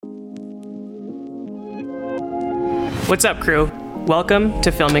What's up, crew? Welcome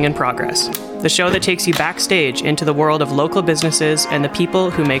to Filming in Progress, the show that takes you backstage into the world of local businesses and the people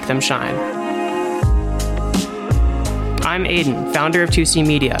who make them shine. I'm Aiden, founder of 2C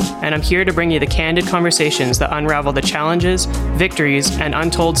Media, and I'm here to bring you the candid conversations that unravel the challenges, victories, and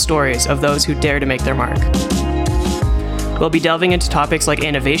untold stories of those who dare to make their mark. We'll be delving into topics like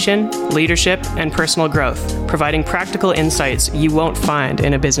innovation, leadership, and personal growth, providing practical insights you won't find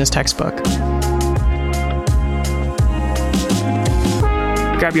in a business textbook.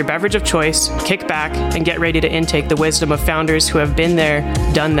 Grab your beverage of choice, kick back, and get ready to intake the wisdom of founders who have been there,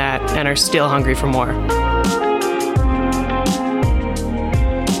 done that, and are still hungry for more.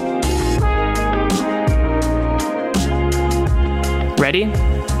 Ready?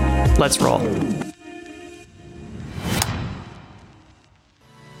 Let's roll.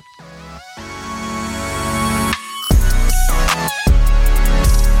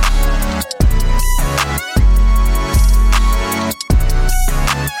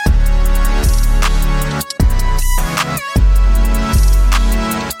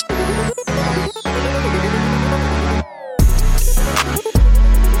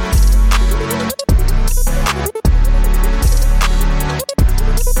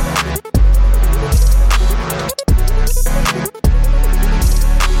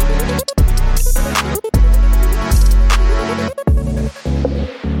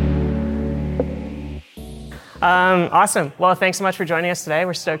 Awesome. Well, thanks so much for joining us today.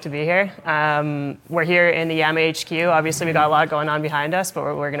 We're stoked to be here. We're here in the Yama HQ. Obviously, we got a lot going on behind us, but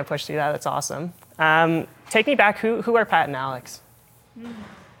we're going to push through that. That's awesome. Take me back. Who are Pat and Alex?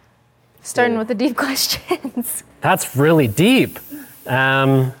 Starting with the deep questions. That's really deep.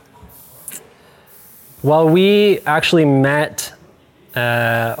 Well, we actually met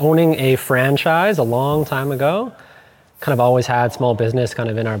owning a franchise a long time ago. Kind of always had small business kind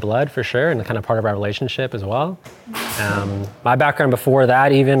of in our blood for sure, and kind of part of our relationship as well. My background before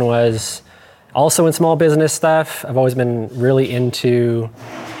that even was also in small business stuff. I've always been really into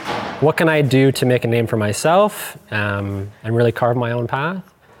what can I do to make a name for myself and really carve my own path.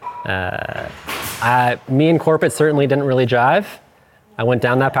 Me and corporate certainly didn't really jive. I went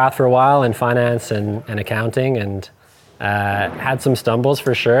down that path for a while in finance and accounting, and had some stumbles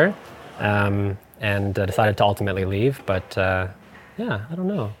for sure. And decided to ultimately leave. But I don't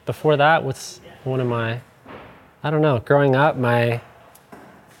know. Before that, growing up, my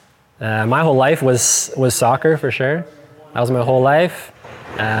whole life was soccer for sure. That was my whole life.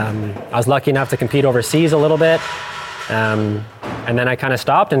 I was lucky enough to compete overseas a little bit. And then I kind of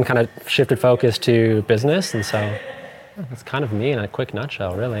stopped and kind of shifted focus to business. And so that's kind of me in a quick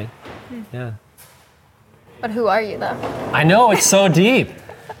nutshell, really. Yeah. But who are you, though? I know, it's so deep.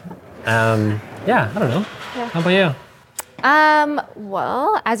 I don't know. Yeah. How about you?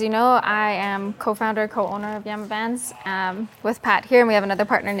 Well, as you know, I am co-founder, co-owner of Yama Vans with Pat here, and we have another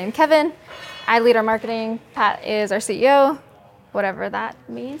partner named Kevin. I lead our marketing. Pat is our CEO, whatever that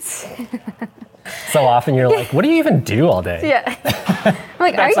means. So often you're like, what do you even do all day? Yeah. I'm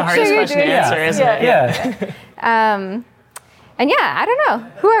like, That's the are you hardest sure question to answer, isn't it? Yeah. And I don't know.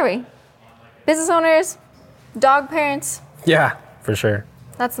 Who are we? Business owners, dog parents. Yeah, for sure.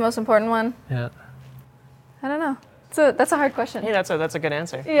 That's the most important one. Yeah. I don't know. So that's a hard question. Yeah, that's a good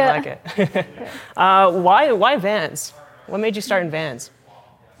answer. Yeah. I like it. Why Vans? What made you start in Vans?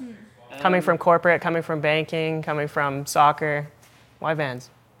 Coming from corporate, coming from banking, coming from soccer. Why Vans?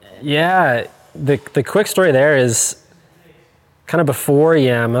 Yeah, the quick story there is kind of before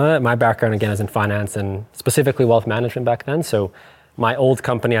Yama. My background again is in finance and specifically wealth management back then. So my old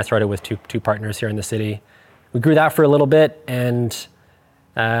company I started with two partners here in the city. We grew that for a little bit, and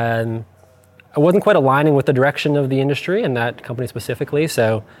I wasn't quite aligning with the direction of the industry and that company specifically.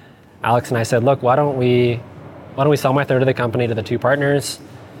 So Alex and I said, look, why don't we sell my third of the company to the two partners?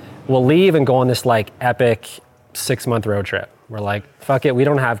 We'll leave and go on this like epic 6-month road trip. We're like, fuck it, we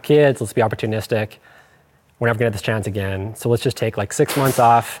don't have kids. Let's be opportunistic. We're never gonna get this chance again. So let's just take like 6 months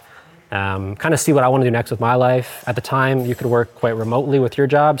off, kind of see what I want to do next with my life. At the time, you could work quite remotely with your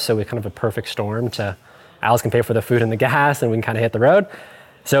job. So we kind of a perfect storm to Alex can pay for the food and the gas and we can kind of hit the road.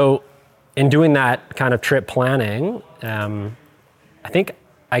 So in doing that kind of trip planning, I think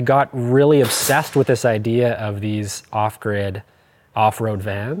I got really obsessed with this idea of these off-grid, off-road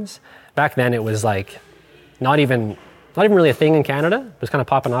vans. Back then it was like not even really a thing in Canada. It was kind of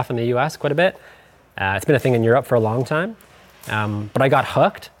popping off in the US quite a bit. It's been a thing in Europe for a long time. But I got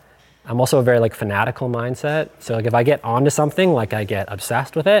hooked. I'm also a very like fanatical mindset. So like if I get onto something, like I get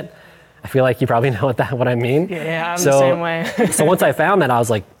obsessed with it. I feel like you probably know what I mean. Yeah, I'm the same way. So once I found that, I was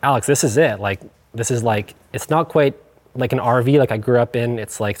like, Alex, this is it. Like, this is like, it's not quite like an RV like I grew up in.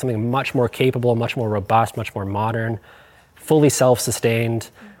 It's like something much more capable, much more robust, much more modern, fully self-sustained,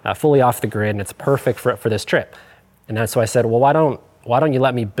 fully off the grid, and it's perfect for this trip. And then so I said, well, why don't you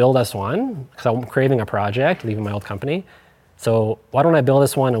let me build us one? Because I'm craving a project, leaving my old company. So why don't I build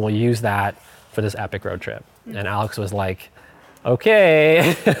this one and we'll use that for this epic road trip? And Alex was like,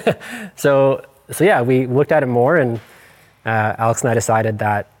 okay. So yeah, we looked at it more, and Alex and I decided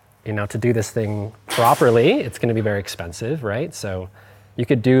that, to do this thing properly, it's going to be very expensive, right? So you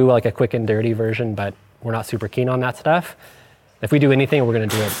could do like a quick and dirty version, but we're not super keen on that stuff. If we do anything, we're going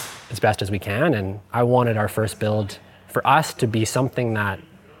to do it as best as we can. And I wanted our first build for us to be something that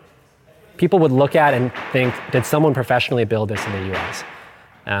people would look at and think, did someone professionally build this in the US?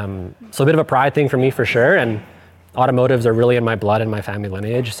 So a bit of a pride thing for me for sure. And automotives are really in my blood and my family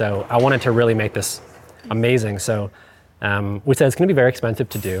lineage. So I wanted to really make this amazing. So we said it's going to be very expensive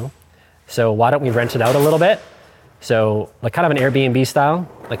to do. So why don't we rent it out a little bit? So like kind of an Airbnb style.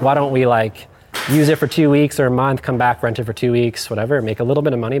 Like why don't we like use it for 2 weeks or a month, come back, rent it for 2 weeks, whatever, make a little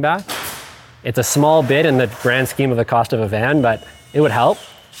bit of money back. It's a small bit in the grand scheme of the cost of a van, but it would help.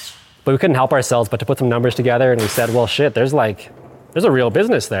 But we couldn't help ourselves but to put some numbers together, and we said, well, shit, there's a real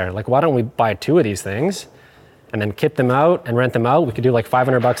business there. Like, why don't we buy 2 of these things and then kit them out and rent them out? We could do like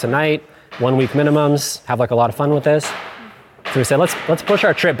 $500 a night, 1 week minimums, have like a lot of fun with this. So we said, let's push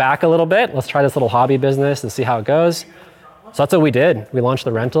our trip back a little bit. Let's try this little hobby business and see how it goes. So that's what we did. We launched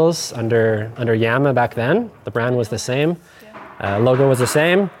the rentals under Yama back then. The brand was the same, logo was the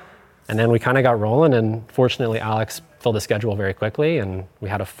same. And then we kind of got rolling, and fortunately Alex filled the schedule very quickly, and we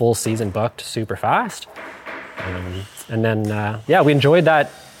had a full season booked super fast. And then, we enjoyed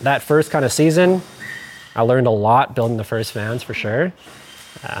that first kind of season. I learned a lot building the first vans for sure.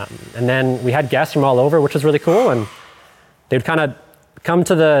 And then we had guests from all over, which was really cool. And they'd kind of come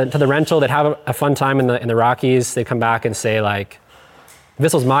to the rental, they'd have a fun time in the Rockies. They'd come back and say like, if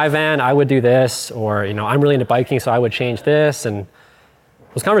this was my van, I would do this, or, I'm really into biking, so I would change this. And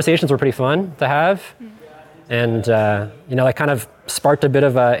those conversations were pretty fun to have. And, that kind of sparked a bit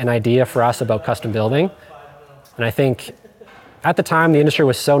of an idea for us about custom building. And I think at the time, the industry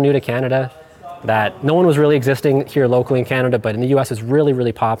was so new to Canada that no one was really existing here locally in Canada, but in the US it's really,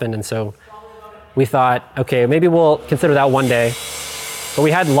 really popping. And so we thought, okay, maybe we'll consider that one day. But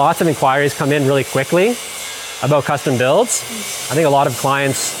we had lots of inquiries come in really quickly about custom builds. I think a lot of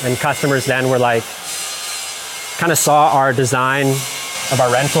clients and customers then were like, kind of saw our design of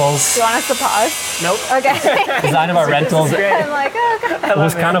our rentals. Do you want us to pause? Nope. Okay. Design of our rentals. I'm like, oh, okay. It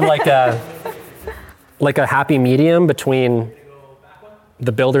was kind of like a happy medium between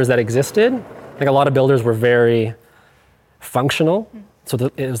the builders that existed. I think a lot of builders were very functional.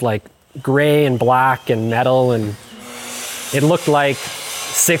 So it was like gray and black and metal, and it looked like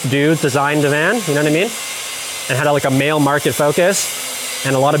 6 dudes designed a van, you know what I mean? And had like a male market focus.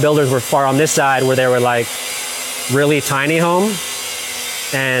 And a lot of builders were far on this side where they were like really tiny home,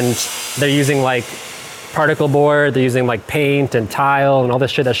 and they're using like particle board, they're using like paint and tile and all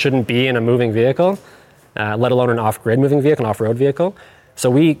this shit that shouldn't be in a moving vehicle, let alone an off-grid moving vehicle, an off-road vehicle. So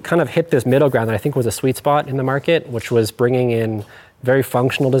we kind of hit this middle ground that I think was a sweet spot in the market, which was bringing in very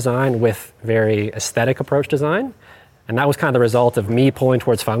functional design with very aesthetic approach design. And that was kind of the result of me pulling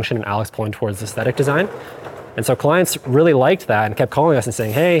towards function and Alex pulling towards aesthetic design. And so clients really liked that and kept calling us and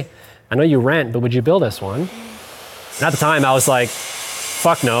saying, hey, I know you rent, but would you build us one? And at the time I was like,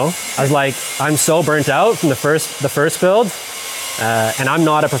 fuck no. I was like, I'm so burnt out from the first build, and I'm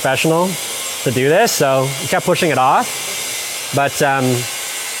not a professional to do this. So we kept pushing it off. But,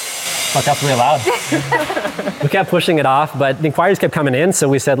 fuck, that's really loud. We kept pushing it off, but the inquiries kept coming in. So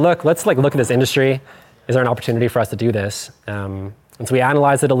we said, look, let's look at this industry. Is there an opportunity for us to do this? And so we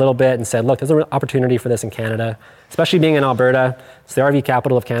analyzed it a little bit and said, look, there's an opportunity for this in Canada, especially being in Alberta. It's the RV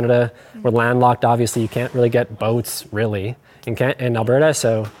capital of Canada. We're landlocked, obviously. You can't really get boats, really, in Alberta.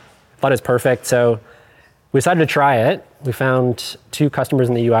 So I thought it was perfect. So we decided to try it. We found 2 customers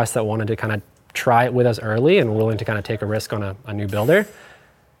in the US that wanted to kind of try it with us early and were willing to kind of take a risk on a new builder.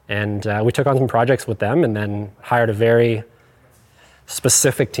 And we took on some projects with them and then hired a very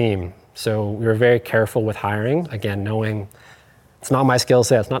specific team. So we were very careful with hiring, again, knowing it's not my skill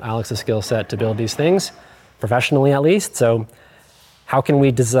set, it's not Alex's skill set to build these things, professionally at least. So how can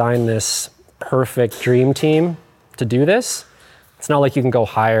we design this perfect dream team to do this? It's not like you can go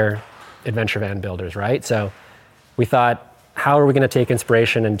hire adventure van builders, right? So we thought, how are we going to take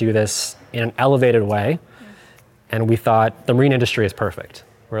inspiration and do this in an elevated way? And we thought the marine industry is perfect.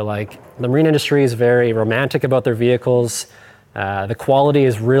 We're like, the marine industry is very romantic about their vehicles. The quality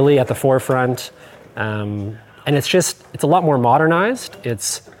is really at the forefront. And it's a lot more modernized.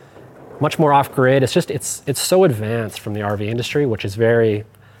 It's much more off-grid. It's so advanced from the RV industry, which is very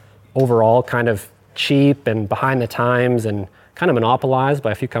overall kind of cheap and behind the times and kind of monopolized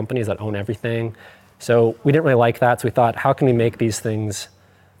by a few companies that own everything. So we didn't really like that. So we thought, how can we make these things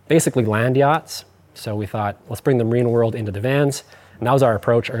basically land yachts? So we thought, let's bring the marine world into the vans. And that was our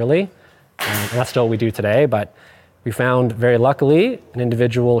approach early. And that's still what we do today. But we found, very luckily, an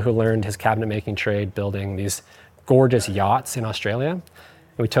individual who learned his cabinet making trade building these gorgeous yachts in Australia. And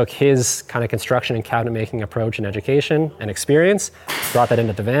we took his kind of construction and cabinet making approach and education and experience, brought that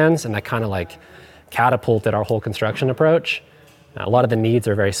into the vans, and that kind of like catapulted our whole construction approach. A lot of the needs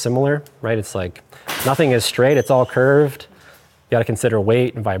are very similar, right? It's like nothing is straight, it's all curved. You got to consider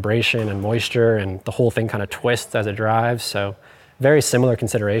weight and vibration and moisture, and the whole thing kind of twists as it drives. So very similar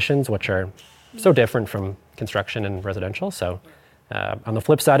considerations, which are so different from construction and residential. So on the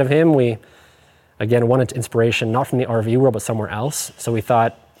flip side of him, we again wanted inspiration not from the RV world, but somewhere else. So we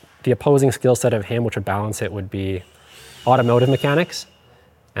thought the opposing skill set of him, which would balance it, would be automotive mechanics.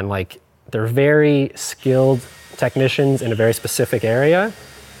 And like they're very skilled technicians in a very specific area.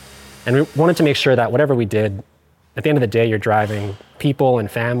 And we wanted to make sure that whatever we did, at the end of the day, you're driving people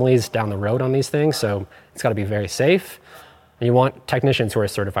and families down the road on these things. So it's got to be very safe. And you want technicians who are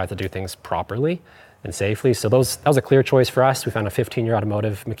certified to do things properly and safely. So that was a clear choice for us. We found a 15-year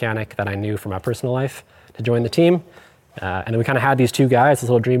automotive mechanic that I knew from my personal life to join the team. And then we kind of had these two guys, this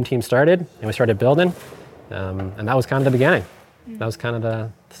little dream team started, and we started building. And that was kind of the beginning. That was kind of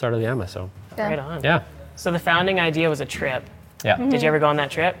the start of the Yama. So Right on. yeah. So the founding idea was a trip. Yeah. Did you ever go on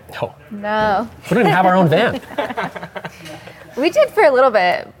that trip? No. No. We didn't even have our own van. We did for a little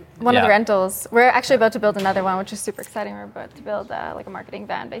bit. One of Yeah. the rentals. We're actually about to build another one, which is super exciting. We're about to build like a marketing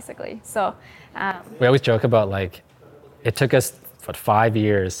van, basically. So We always joke about like, it took us, 5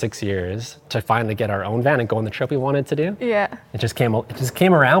 years, 6 years to finally get our own van and go on the trip we wanted to do. yeah. It just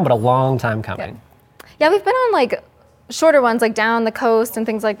came around, but a long time coming. Yeah, we've been on like shorter ones, like down the coast and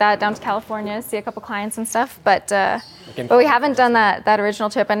things like that, down to California, see a couple clients and stuff. But we haven't done that original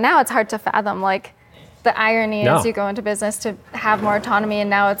trip, and now it's hard to fathom like the irony as you go into business to have more autonomy. And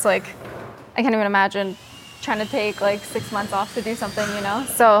now it's like I can't even imagine trying to take like 6 months off to do something, you know.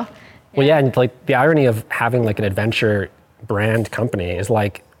 So Well, yeah, and like the irony of having like an adventure brand company is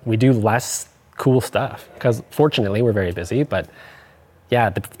like we do less cool stuff because fortunately we're very busy. But yeah,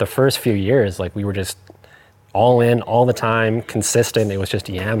 the first few years, like we were just all in all the time, consistent. It was just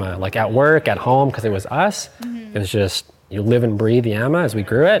Yama, like at work, at home, because it was us. It was just you live and breathe Yama as we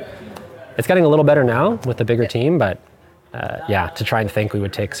grew it. It's getting a little better now with the bigger team, but yeah, to try and think we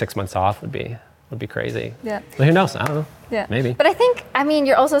would take 6 months off would be crazy. Yeah. But who knows? I don't know. yeah, Maybe. But I mean,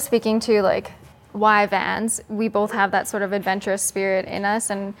 you're also speaking to like why vans. We both have that sort of adventurous spirit in us,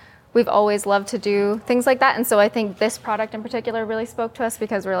 and we've always loved to do things like that. And so I think this product in particular really spoke to us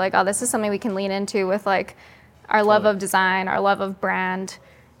because we're like, oh, this is something we can lean into with like our love of design, our love of brand,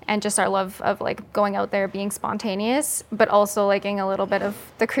 and just our love of like going out there being spontaneous, but also liking a little bit of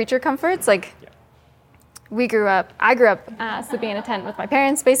the creature comforts. Like I grew up sleeping in a tent with my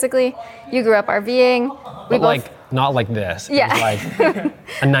parents, basically. You grew up RVing. But like not like this. Yeah. It was like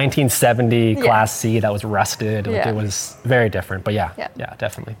a 1970 Class C that was rusted. Like it was very different. But yeah,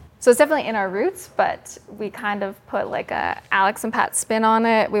 definitely. So it's definitely in our roots, but we kind of put like a Alex and Pat spin on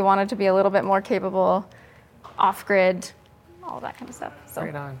it. We wanted to be a little bit more capable, off-grid, all that kind of stuff. So.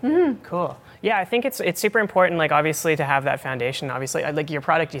 Right on. Cool. Yeah, I think it's super important, like obviously to have that foundation. Obviously, like your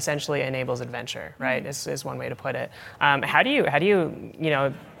product essentially enables adventure, right? Is one way to put it. How do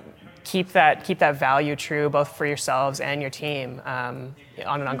you keep that value true both for yourselves and your team on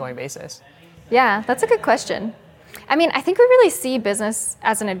an ongoing basis? Yeah, that's a good question. I mean, I think we really see business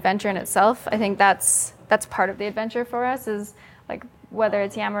as an adventure in itself. I think that's part of the adventure for us is like whether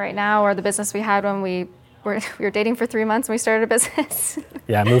it's Yama right now or the business we had when we were dating for 3 months and we started a business.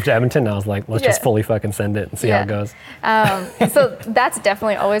 Yeah, I moved to Edmonton and I was like, let's just fully fucking send it and see how it goes. So that's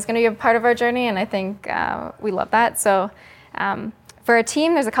definitely always going to be a part of our journey, and I think we love that. So for our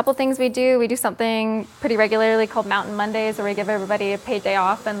team, there's a couple things we do. We do something pretty regularly called Mountain Mondays, where we give everybody a paid day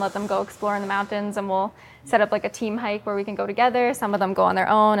off and let them go explore in the mountains, and we'll set up like a team hike where we can go together. Some of them go on their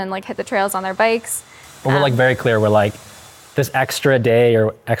own and like hit the trails on their bikes. But we're like very clear. We're like, this extra day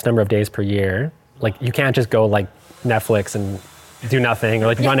or X number of days per year, like you can't just go like Netflix and do nothing or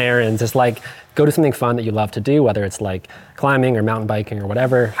like run errands. Just like go to something fun that you love to do, whether it's like climbing or mountain biking or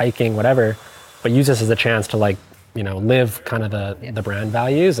whatever, hiking, whatever. But use this as a chance to like, live kind of the brand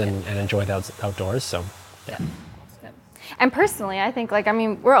values and enjoy the outdoors. So yeah. And personally, I think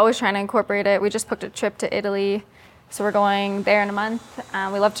we're always trying to incorporate it. We just booked a trip to Italy, so we're going there in a month.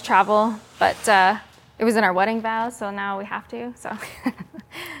 We love to travel, but it was in our wedding vows, so now we have to. So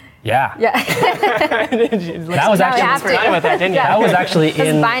Yeah. That was actually have to. forgot about that, didn't you? That was actually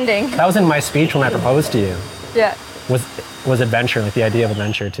It's binding. That was in my speech when I proposed to you. Yeah. Was adventure, like the idea of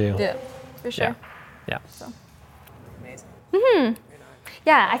adventure too. Yeah. For sure. Yeah. Amazing.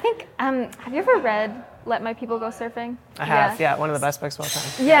 Yeah, I think, have you ever read Let My People Go Surfing? I have, yeah, one of the best books of all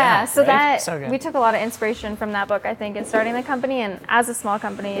time. Yeah, so right? that, So good. we took a lot of inspiration from that book, I think, in starting the company. And as a small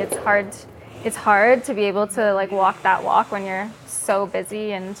company, it's hard to be able to like walk that walk when you're so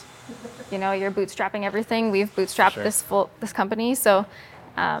busy and, you know, you're bootstrapping everything. We've bootstrapped this company. So,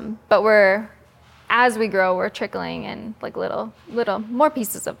 but as we grow, we're trickling in like little more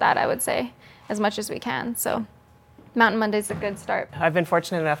pieces of that, I would say, as much as we can. So Mountain Monday's a good start. I've been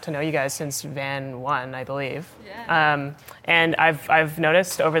fortunate enough to know you guys since Van 1, I believe. Yeah. And I've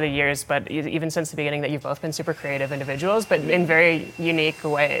noticed over the years, but even since the beginning, that you've both been super creative individuals, but in very unique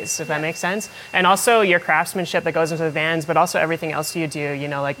ways, if that makes sense. And also your craftsmanship that goes into the vans, but also everything else you do, you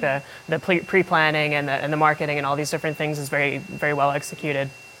know, like the pre-planning and the marketing and all these different things is very, very well executed.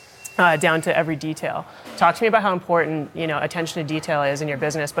 Down to every detail. Talk to me about how important, you know, attention to detail is in your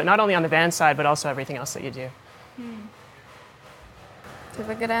business, but not only on the van side, but also everything else that you do. Do you have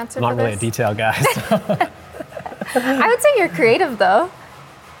a good answer I'm not for really this? a detail guy. So. I would say you're creative, though.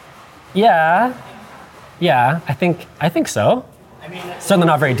 Yeah, I think so. Certainly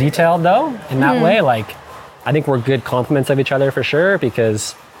not very detailed though, in that way. Like, I think we're good complements of each other for sure,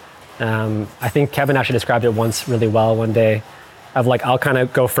 because I think Kevin actually described it once really well one day, of like, I'll kind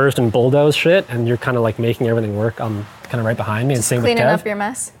of go first and bulldoze shit, and you're kind of like making everything work. I'm kind of right behind me, and same with Kev. Cleaning up your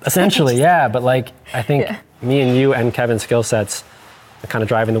mess. Essentially, yeah, but like, I think me and you and Kevin's skill sets kind of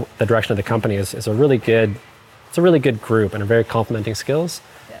driving the direction of the company is a really good group and a very complementing skills.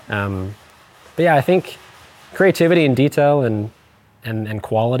 But yeah, I think creativity and detail and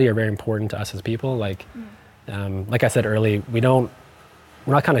quality are very important to us as people. Like I said earlier, we're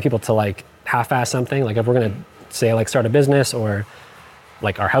not kind of people to like half-ass something. Like if we're gonna say like start a business or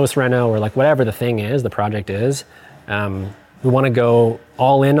like our house reno or like whatever the thing is, the project is, we want to go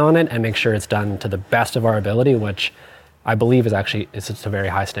all in on it and make sure it's done to the best of our ability, which I believe is just a very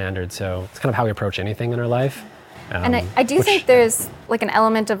high standard. So it's kind of how we approach anything in our life. And I do think there's like an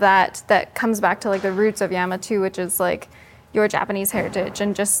element of that comes back to like the roots of Yama too, which is like your Japanese heritage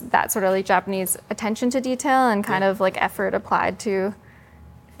and just that sort of like Japanese attention to detail and kind of like effort applied to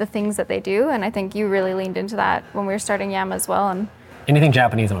the things that they do. And I think you really leaned into that when we were starting Yama as well. And anything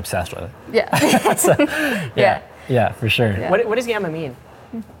Japanese, I'm obsessed with it. Yeah. So, yeah, for sure. Yeah. What does Yama mean?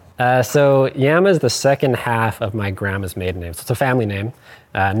 So Yama is the second half of my grandma's maiden name. So it's a family name.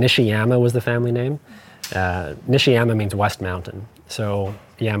 Nishiyama was the family name. Nishiyama means West Mountain. So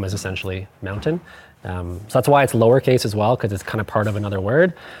Yama is essentially mountain. So that's why it's lowercase as well, because it's kind of part of another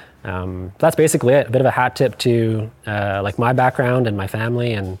word. That's basically it. A bit of a hat tip to like my background and my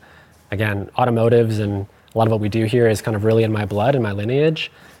family. And again, automotives and a lot of what we do here is kind of really in my blood and my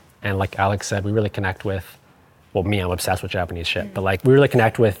lineage. And like Alex said, we really connect with, well, me, I'm obsessed with Japanese shit, but like we really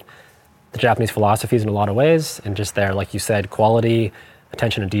connect with the Japanese philosophies in a lot of ways, and just their, like you said, quality,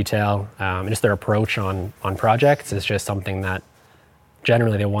 attention to detail, and just their approach on projects is just something that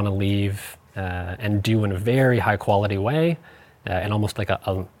generally they want to leave and do in a very high quality way, and almost like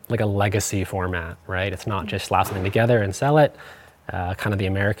a legacy format, right? It's not just slap something together and sell it, kind of the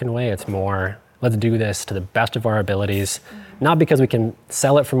American way. It's more, let's do this to the best of our abilities, not because we can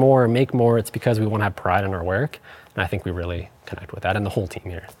sell it for more or make more, it's because we want to have pride in our work. And I think we really connect with that, and the whole team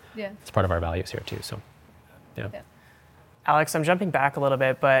here. Yeah. It's part of our values here too, so, yeah. Alex, I'm jumping back a little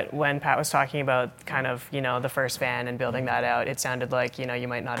bit, but when Pat was talking about kind of, you know, the first van and building that out, it sounded like, you know, you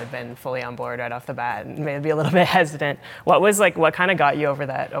might not have been fully on board right off the bat and maybe a little bit hesitant. What kind of got you over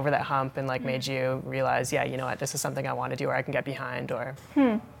that hump and like made you realize, yeah, you know what, this is something I want to do or I can get behind, or?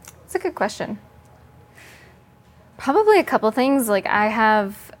 It's a good question. Probably a couple things. Like, I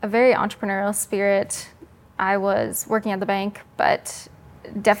have a very entrepreneurial spirit. I was working at the bank, but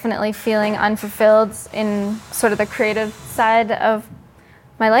definitely feeling unfulfilled in sort of the creative side of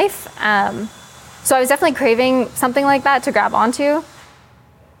my life. So I was definitely craving something like that to grab onto.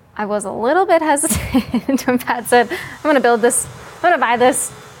 I was a little bit hesitant when Pat said, I'm going to buy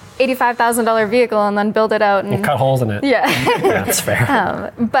this $85,000 vehicle and then build it out. And cut holes in it. Yeah. Yeah, that's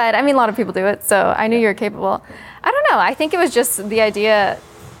fair. But I mean, a lot of people do it, so I knew you were capable. I don't know. I think it was just the idea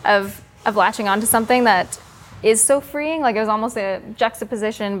of latching onto something that is so freeing. Like, it was almost a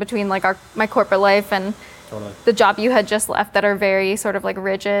juxtaposition between like my corporate life and the job you had just left that are very sort of like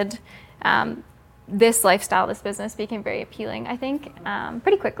rigid. This lifestyle, this business became very appealing, I think,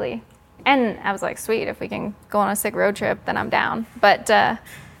 pretty quickly. And I was like, sweet, if we can go on a sick road trip, then I'm down. But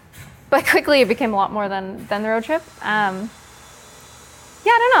quickly it became a lot more than the road trip.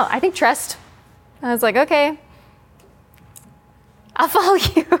 Yeah, I don't know. I think trust. I was like, okay, I'll follow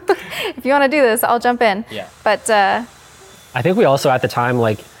you. If you want to do this, I'll jump in. Yeah. But I think we also at the time,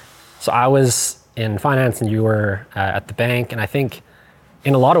 like, so I was in finance and you were at the bank. And I think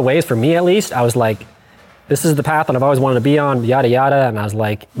in a lot of ways, for me at least, I was like, this is the path that I've always wanted to be on, yada, yada. And I was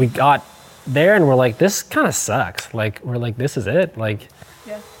like, we got there and we're like, this kind of sucks. Like, we're like, this is it. Like,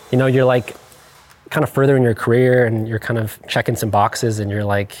 you know, you're like kind of further in your career and you're kind of checking some boxes and you're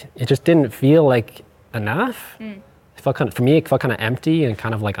like, it just didn't feel like enough. It felt kind of, for me, it felt kind of empty and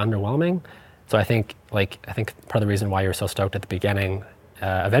kind of like underwhelming. So I think part of the reason why you were so stoked at the beginning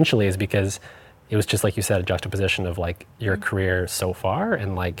eventually is because it was just like you said, a juxtaposition of like your career so far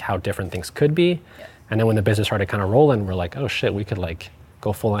and like how different things could be. And then when the business started kind of rolling, we're like, oh shit, we could like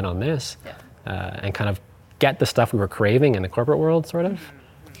go full in on this and kind of get the stuff we were craving in the corporate world, sort of.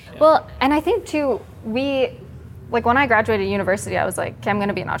 well, and I think too, like when I graduated university, I was like, okay, I'm going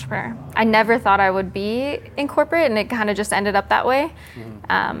to be an entrepreneur. I never thought I would be in corporate, and it kind of just ended up that way.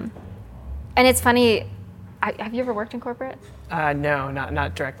 And it's funny, have you ever worked in corporate? No,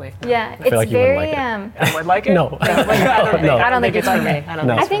 not directly. Yeah, feel it's like you very. wouldn't I would like it? No. I don't think it's you'd for like me. it. I don't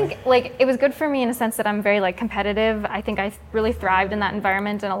think I it's for me. think like it was good for me in a sense that I'm very like competitive. I think I really thrived in that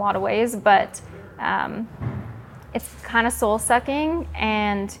environment in a lot of ways, but it's kind of soul sucking,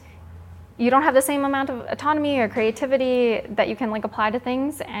 and you don't have the same amount of autonomy or creativity that you can like apply to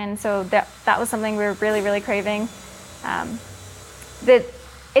things. And so that was something we were really, really craving. That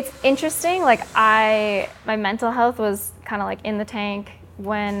it's interesting. Like my mental health was kind of like in the tank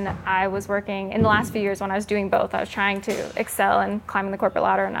when I was working in the last few years when I was doing both. I was trying to excel and climbing the corporate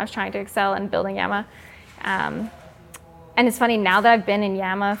ladder, and I was trying to excel in building Yama. And it's funny, now that I've been in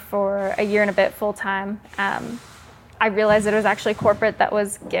Yama for a year and a bit full time, I realized that it was actually corporate that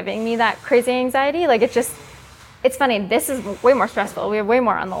was giving me that crazy anxiety. Like it's funny, this is way more stressful. We have way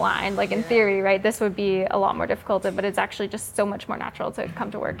more on the line. Like in theory, right, this would be a lot more difficult, but it's actually just so much more natural to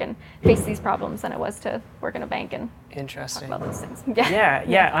come to work and face these problems than it was to work in a bank and Interesting. talk about those things.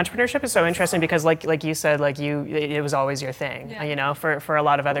 Yeah. Entrepreneurship is so interesting because, like you said, like it was always your thing. Yeah. You know, for a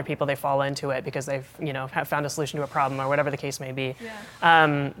lot of other people, they fall into it because they've have found a solution to a problem or whatever the case may be.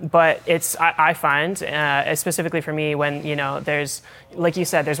 Yeah. But I find specifically for me when there's, like you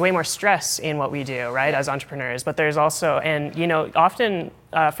said, there's way more stress in what we do, right, as entrepreneurs. But there's also, and often,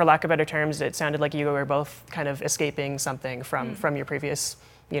 for lack of better terms, it sounded like you were both kind of escaping something from your previous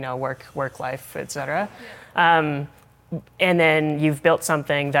work life, et cetera. And then you've built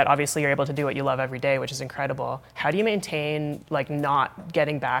something that obviously you're able to do what you love every day, which is incredible. How do you maintain like not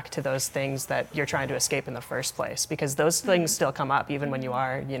getting back to those things that you're trying to escape in the first place? Because those things still come up even when you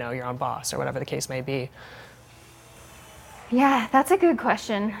are, your own boss or whatever the case may be. Yeah, that's a good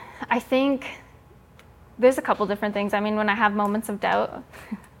question. I think there's a couple different things. I mean, when I have moments of doubt,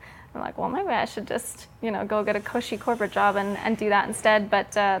 I'm like, well, maybe I should just, go get a cushy corporate job and do that instead.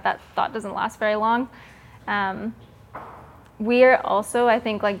 But that thought doesn't last very long. We're also, I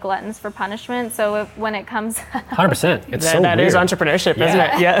think, like gluttons for punishment. So when it comes, 100%. It's so that weird. is entrepreneurship, isn't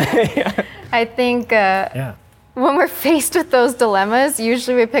it? Yeah. I think when we're faced with those dilemmas,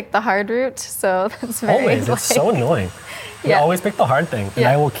 usually we pick the hard route. So that's very Always. It's so annoying. We always pick the hard thing. And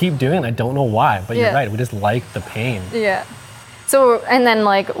I will keep doing it. I don't know why, but you're right. We just like the pain. Yeah. So, and then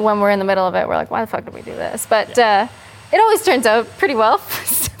like when we're in the middle of it, we're like, why the fuck did we do this? But it always turns out pretty well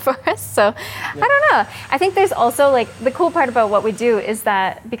for us. So I don't know. I think there's also like the cool part about what we do is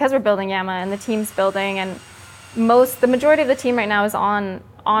that because we're building Yama and the team's building, and the majority of the team right now is on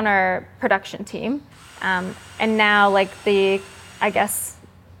our production team. And now like I guess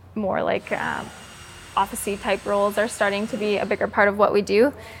more like office-y type roles are starting to be a bigger part of what we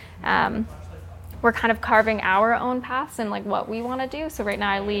do. We're kind of carving our own paths and like what we want to do. So right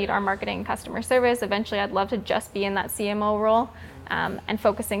now I lead our marketing and customer service. Eventually I'd love to just be in that CMO role and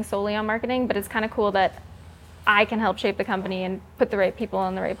focusing solely on marketing, but it's kind of cool that I can help shape the company and put the right people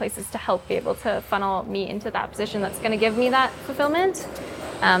in the right places to help be able to funnel me into that position that's going to give me that fulfillment.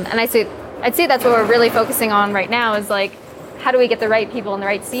 And I'd say that's what we're really focusing on right now is like, how do we get the right people in the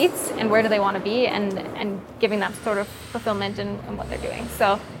right seats and where do they want to be and giving that sort of fulfillment in what they're doing.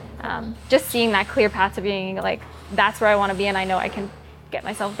 So just seeing that clear path to being like, that's where I want to be and I know I can get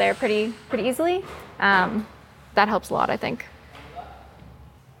myself there pretty easily. That helps a lot, I think.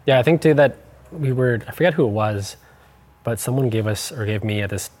 Yeah, I think too that I forget who it was, but someone gave me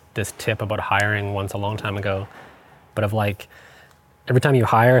this tip about hiring once a long time ago, but of like, every time you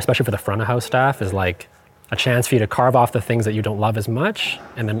hire, especially for the front of house staff, is like a chance for you to carve off the things that you don't love as much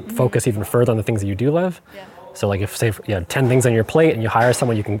and then focus even further on the things that you do love. Yeah. So like if say you have 10 things on your plate and you hire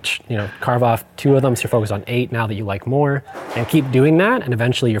someone, you can carve off 2 of them, so you're focused on 8 now that you like more, and keep doing that, and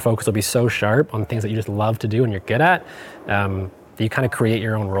eventually your focus will be so sharp on things that you just love to do and you're good at, that you kind of create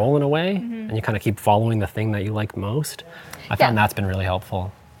your own role in a way, and you kind of keep following the thing that you like most. I found that's been really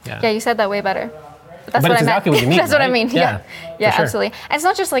helpful. Yeah, you said that way better. That's but what it's I exactly meant. what you mean. That's right? what I mean. Yeah, sure. Absolutely. And it's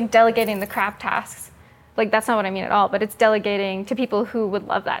not just like delegating the crap tasks. Like that's not what I mean at all, but it's delegating to people who would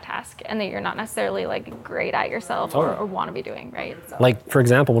love that task and that you're not necessarily like great at yourself or want to be doing, right? So. Like for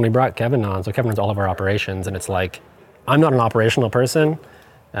example, when we brought Kevin on, so Kevin runs all of our operations, and it's like, I'm not an operational person,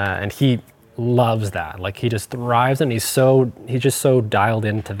 and he loves that. Like he just thrives, and he's just so dialed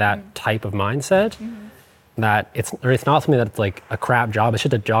into that type of mindset that it's not something that's like a crap job. It's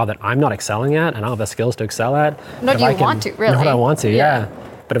just a job that I'm not excelling at, and I don't have the skills to excel at. No, do you want to, really? No, I want to, yeah.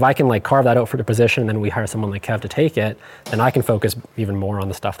 But if I can like carve that out for the position, and then we hire someone like Kev to take it, then I can focus even more on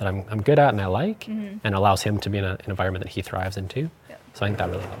the stuff that I'm good at and I like, and allows him to be in an environment that he thrives in too. Yeah. So I think that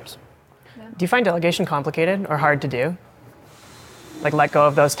really helps. Yeah. Do you find delegation complicated or hard to do? Like let go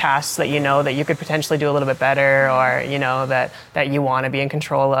of those tasks that you know that you could potentially do a little bit better, or you know that you want to be in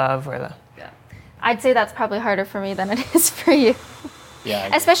control of, or I'd say that's probably harder for me than it is for you.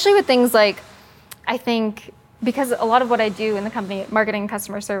 Yeah. Especially with things like, I think, because a lot of what I do in the company, marketing and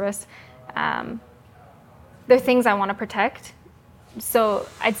customer service, they're things I want to protect. So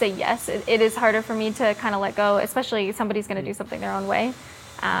I'd say yes, it is harder for me to kind of let go, especially if somebody's going to do something their own way.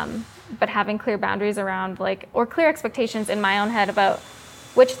 But having clear boundaries around or clear expectations in my own head about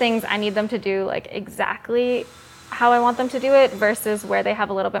which things I need them to do exactly how I want them to do it versus where they have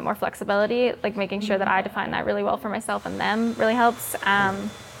a little bit more flexibility, like making sure that I define that really well for myself and them really helps.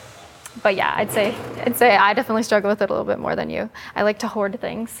 But yeah, I'd say I definitely struggle with it a little bit more than you. I like to hoard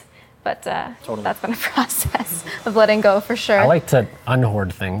things, but totally. That's been a process of letting go for sure. I like to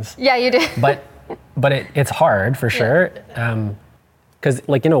unhoard things. Yeah, you do. But it's hard for sure. Because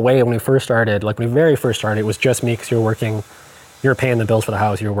like in a way, when we very first started, it was just me because you were paying the bills for the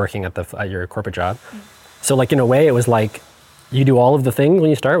house, you were working at your corporate job. So like in a way, it was like you do all of the things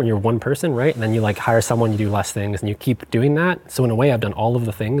when you're one person, right? And then you like hire someone, you do less things, and you keep doing that. So in a way, I've done all of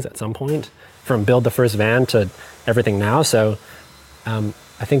the things at some point, from build the first van to everything now. So I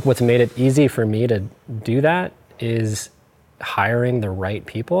think what's made it easy for me to do that is hiring the right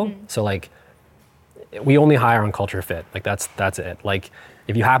people. So like we only hire on culture fit. Like that's it. Like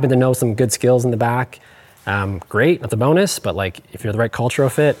if you happen to know some good skills in the back, great, that's a bonus. But like if you're the right cultural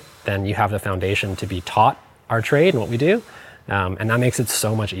fit, then you have the foundation to be taught our trade and what we do. And that makes it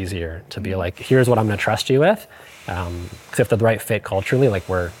so much easier to be like, here's what I'm going to trust you with. Because if they're the right fit culturally, like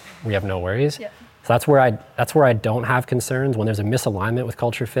we have no worries. Yeah. So that's where I don't have concerns. When there's a misalignment with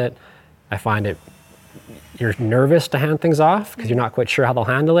culture fit, I find you're nervous to hand things off because you're not quite sure how they'll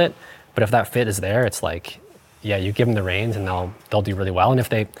handle it. But if that fit is there, it's like, yeah, you give them the reins and they'll do really well. And if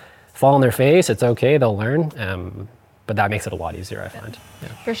they fall on their face, it's okay, they'll learn. But that makes it a lot easier, I find. Yeah.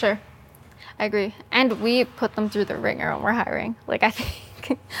 For sure. I agree. And we put them through the ringer when we're hiring. Like I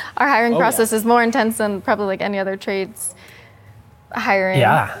think our hiring process is more intense than probably like any other trades hiring.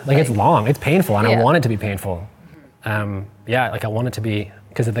 Yeah, like it's long, it's painful, and I want it to be painful. Like I want it to be,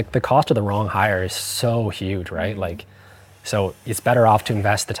 because the cost of the wrong hire is so huge, right? Like, so it's better off to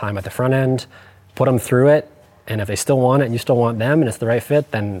invest the time at the front end, put them through it, and if they still want it and you still want them and it's the right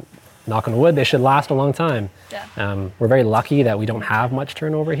fit, then knock on wood, they should last a long time. Yeah. We're very lucky that we don't have much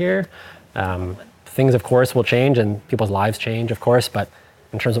turnover here. Things, of course, will change and people's lives change, of course, but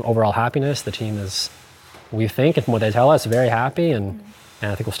in terms of overall happiness, the team is, we think, and from what they tell us, very happy, and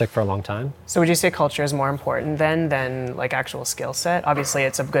I think we'll stick for a long time. So would you say culture is more important then than like actual skill set? Obviously,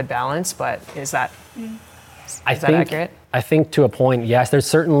 it's a good balance, but is that accurate? I think to a point, yes. There's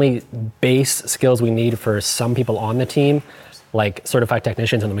certainly base skills we need for some people on the team, like certified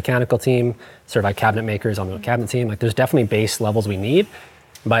technicians on the mechanical team, certified cabinet makers on the cabinet team. Like there's definitely base levels we need.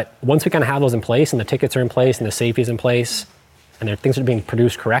 But once we kind of have those in place and the tickets are in place and the safety is in place and things are being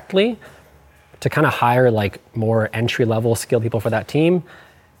produced correctly, to kind of hire like more entry level skilled people for that team,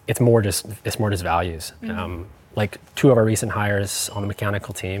 it's more just values. Like 2 of our recent hires on the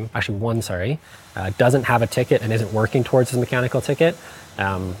mechanical team, actually 1, doesn't have a ticket and isn't working towards his mechanical ticket.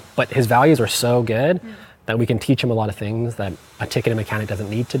 But his values are so good that we can teach him a lot of things that a ticketed mechanic doesn't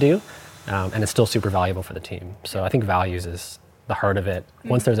need to do. And it's still super valuable for the team. So I think values is the heart of it.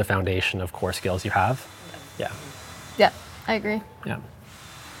 Once there's a foundation of core skills you have. Yeah. Yeah, I agree. Yeah.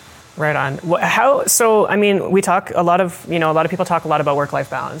 Right on. How? So, I mean, we talk a lot of, a lot of people talk a lot about work-life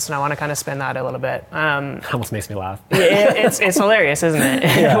balance, and I want to kind of spin that a little bit. Almost makes me laugh. It's hilarious, isn't it?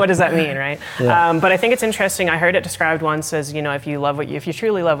 Yeah. What does that mean, right? Yeah. But I think it's interesting. I heard it described once as, if you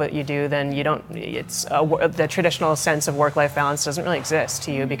truly love what you do, then you don't. The traditional sense of work-life balance doesn't really exist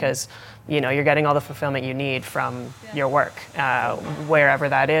to you because, you're getting all the fulfillment you need from your work, wherever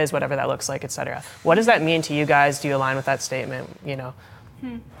that is, whatever that looks like, et cetera. What does that mean to you guys? Do you align with that statement?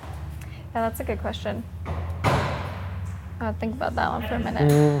 Yeah, that's a good question. I'll think about that one for a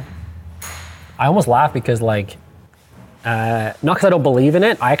minute. I almost laugh because not because I don't believe in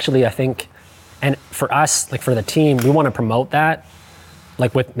it. I think, and for us, like for the team, we want to promote that,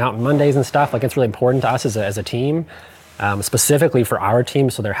 like with Mountain Mondays and stuff. Like it's really important to us as a team, specifically for our team.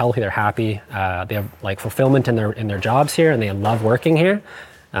 So they're healthy, they're happy, they have like fulfillment in their jobs here, and they love working here.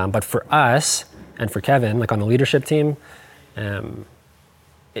 But for us and for Kevin, like on the leadership team,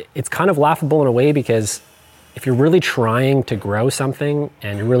 it's kind of laughable in a way because if you're really trying to grow something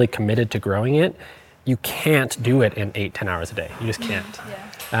and you're really committed to growing it, you can't do it in 8-10 hours a day. You just can't.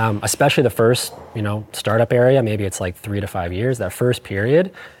 Yeah. Especially the first, startup area, maybe it's like 3 to 5 years. That first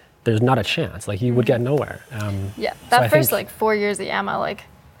period, there's not a chance. Like you would get nowhere. That first 4 years at Yama,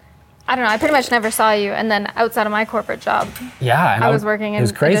 I don't know, I pretty much never saw you. And then outside of my corporate job, and I was working in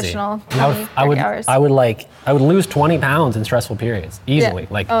additional 20, 30 hours. I would lose 20 pounds in stressful periods easily.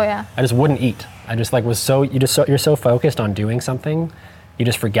 I just wouldn't eat. I just you're so focused on doing something, you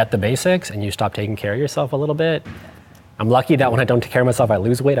just forget the basics and you stop taking care of yourself a little bit. I'm lucky that when I don't take care of myself, I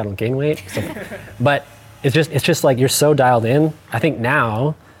lose weight, I don't gain weight. So, but it's just like you're so dialed in. I think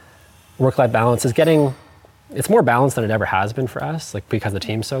now work-life balance is it's more balanced than it ever has been for us, because the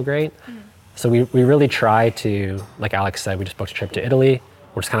team's so great. So we really try to, like Alex said, we just booked a trip to Italy,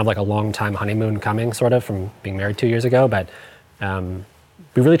 which is kind of like a long time honeymoon coming, sort of, from being married 2 years ago. But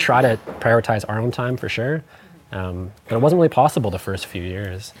we really try to prioritize our own time for sure. But it wasn't really possible the first few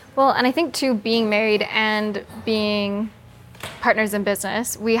years. Well, and I think too, being married and being partners in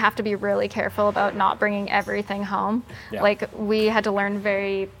business, we have to be really careful about not bringing everything home. Yeah. We had to learn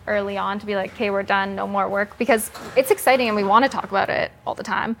very early on to be like, okay, we're done, no more work, because it's exciting and we want to talk about it all the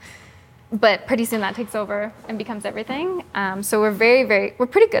time. But pretty soon that takes over and becomes everything. So we're we're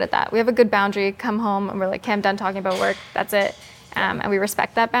pretty good at that. We have a good boundary. Come home and we're like, okay, I'm done talking about work. That's it. And we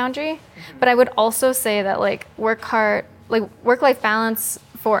respect that boundary. But I would also say that work-life balance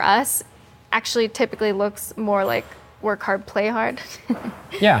for us actually typically looks more like work hard, play hard.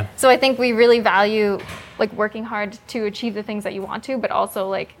 Yeah. So I think we really value working hard to achieve the things that you want to, but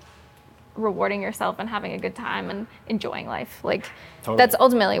also rewarding yourself and having a good time and enjoying life. Totally. That's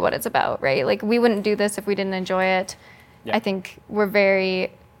ultimately what it's about, right? We wouldn't do this if we didn't enjoy it. Yeah. I think we're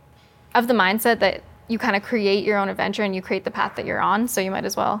very of the mindset that you kind of create your own adventure and you create the path that you're on, so you might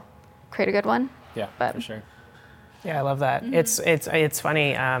as well create a good one. Yeah, for sure. Yeah, I love that. Mm-hmm. It's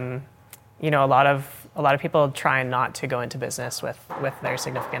funny. A lot of people try not to go into business with their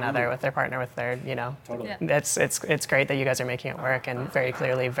significant other, with their partner, with their, Totally. Yeah. It's great that you guys are making it work, and very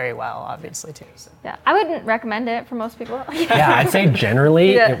clearly, very well, obviously, too. So. Yeah, I wouldn't recommend it for most people. Yeah, I'd say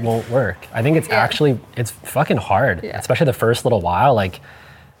generally it won't work. I think it's fucking hard, especially the first little while.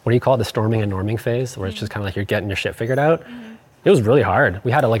 What do you call it? The storming and norming phase, where it's just kind of you're getting your shit figured out. Mm-hmm. It was really hard.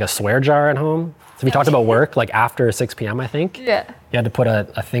 We had a swear jar at home. So we talked about work after 6 p.m. I think. Yeah. You had to put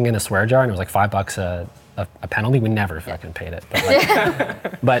a thing in a swear jar, and it was $5 a penalty. We never fucking paid it.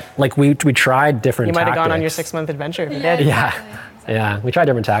 But, we tried different. You might have tactics. gone on your 6-month adventure if you did. Yeah. We tried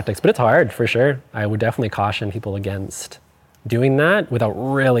different tactics, but it's hard for sure. I would definitely caution people against doing that without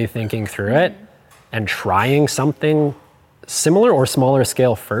really thinking through it and trying something similar or smaller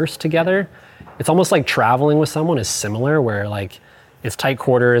scale first together. It's almost like traveling with someone is similar, where it's tight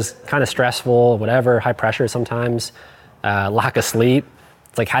quarters, kind of stressful, whatever, high pressure sometimes, lack of sleep.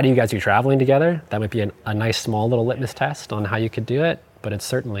 It's how do you guys do traveling together? That might be a nice small little litmus test on how you could do it, but it's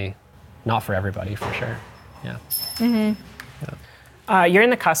certainly not for everybody for sure. Yeah. Mm-hmm. You're in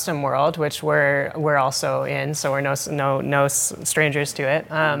the custom world, which we're also in, so we're no strangers to it.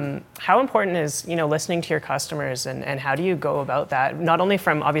 How important is listening to your customers, and how do you go about that? Not only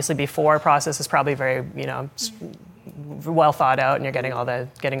from obviously before process is probably very well thought out, and you're getting all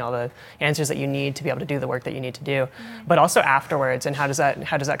the answers that you need to be able to do the work that you need to do, but also afterwards, and how does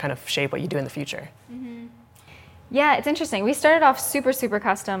that kind of shape what you do in the future? Mm-hmm. Yeah, it's interesting. We started off super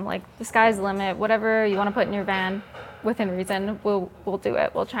custom, the sky's the limit. Whatever you want to put in your van, within reason, we'll do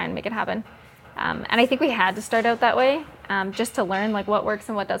it. We'll try and make it happen. And I think we had to start out that way. just to learn like what works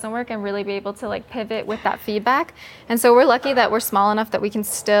and what doesn't work, and really be able to like pivot with that feedback. And so we're lucky that we're small enough that we can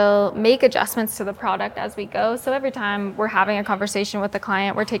still make adjustments to the product as we go. So every time we're having a conversation with the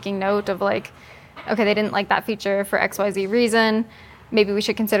client, we're taking note of like, okay, they didn't like that feature for XYZ reason. Maybe we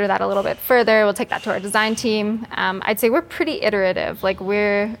should consider that a little bit further. We'll take that to our design team. I'd say we're pretty iterative. Like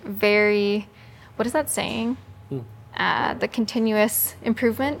we're very, what is that saying? The continuous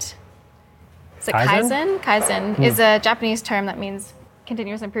improvement. Is it Kaizen? Kaizen is a Japanese term that means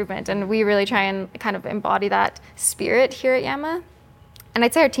continuous improvement. And we really try and kind of embody that spirit here at Yama. And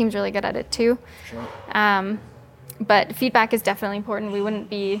I'd say our team's really good at it too. Sure. But feedback is definitely important. We wouldn't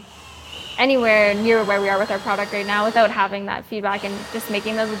be anywhere near where we are with our product right now without having that feedback and just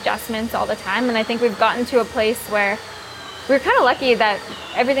making those adjustments all the time. And I think we've gotten to a place where we're kind of lucky that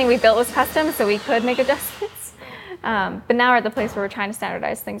everything we built was custom, so we could make adjustments. But now we're at the place where we're trying to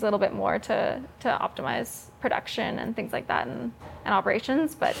standardize things a little bit more to optimize production and things like that and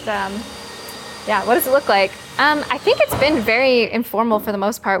operations. But yeah, what does it look like? I think it's been very informal for the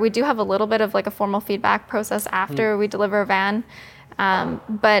most part. We do have a little bit of like a formal feedback process after we deliver a van.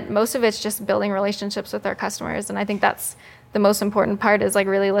 But most of it's just building relationships with our customers. And I think that's the most important part, is like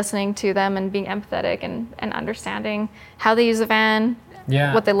really listening to them and being empathetic and understanding how they use a van,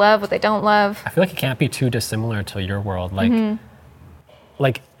 what they love, what they don't love. I feel like it can't be too dissimilar to your world. Like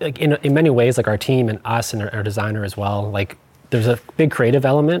in many ways, like our team and us and our designer as well, like there's a big creative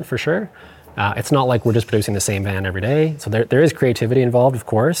element for sure. It's not like we're just producing the same van every day. So there is creativity involved, of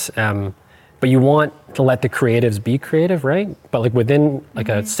course. But you want to let the creatives be creative, right? But like within like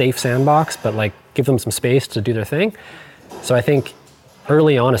a safe sandbox, but like give them some space to do their thing. So I think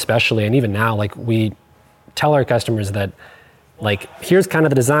early on especially, and even now, like we tell our customers that like, here's kind of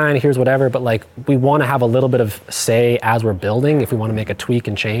the design, here's whatever, but like we want to have a little bit of say as we're building if we want to make a tweak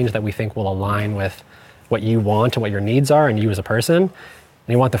and change that we think will align with what you want and what your needs are and you as a person.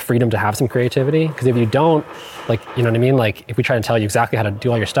 And you want the freedom to have some creativity, because if you don't, like, you know what I mean? Like if we try to tell you exactly how to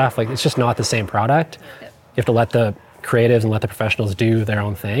do all your stuff, like it's just not the same product. You have to let the creatives and let the professionals do their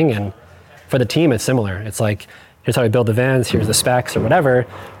own thing. And for the team, it's similar. It's like, here's how we build the vans, here's the specs or whatever.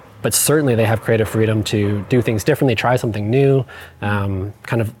 But certainly they have creative freedom to do things differently, try something new, kind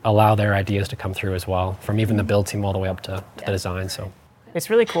of allow their ideas to come through as well, from even the build team all the way up to the design. So it's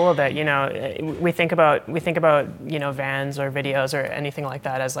really cool that, you know, we think about, you know, vans or videos or anything like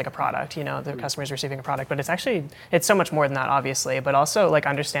that as like a product, you know, the customer's receiving a product, but it's so much more than that, obviously, but also like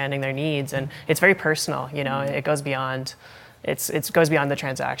understanding their needs, and it's very personal, you know, it goes beyond, it goes beyond the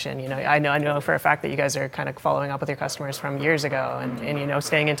transaction. You know, I know for a fact that you guys are kind of following up with your customers from years ago and you know,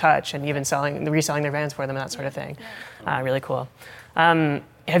 staying in touch and even reselling their vans for them and that sort of thing. Really cool.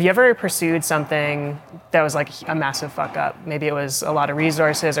 Have you ever pursued something that was like a massive fuck up? Maybe it was a lot of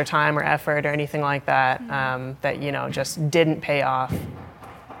resources or time or effort or anything like that, that, you know, just didn't pay off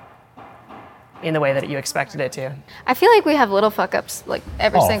in the way that you expected it to? I feel like we have little fuck ups like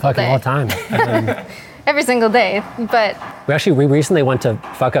every single day. All the time. Every single day, but... We recently went to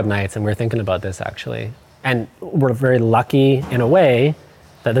fuck up nights, and we were thinking about this actually. And we're very lucky in a way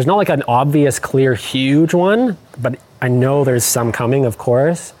that there's not like an obvious, clear, huge one, but I know there's some coming, of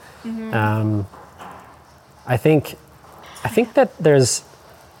course. I think that there's,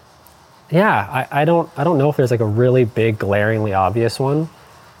 I don't know if there's like a really big, glaringly obvious one.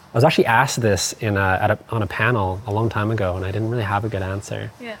 I was actually asked this on a panel a long time ago, and I didn't really have a good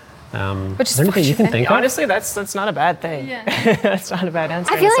answer. Yeah. Which is there anything you can think of? Honestly, that's not a bad thing. Yeah. That's not a bad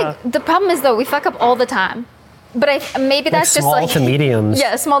answer. I feel like the problem is, though, we fuck up all the time. But maybe that's just like... Small to mediums.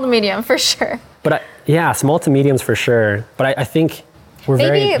 Yeah, small to medium, for sure. But small to mediums for sure. But I think we're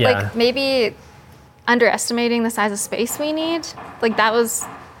maybe underestimating the size of space we need. Like that was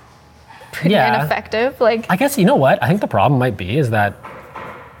pretty ineffective. Like I guess, you know what? I think the problem might be is that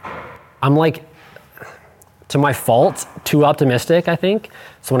I'm like, to my fault, too optimistic, I think.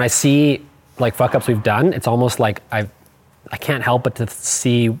 So when I see like fuck ups we've done, it's almost like I can't help but to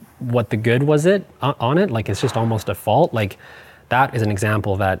see what the good was on it. Like it's just almost a fault. Like that is an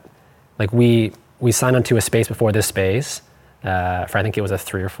example that like we signed onto a space before this space for I think it was a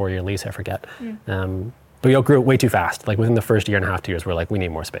 3 or 4 year lease, I forget. But we all grew way too fast. Like within the first year and a half, 2 years, we're like, we need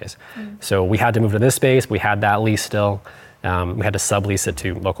more space. So we had to move to this space. We had that lease still. We had to sublease it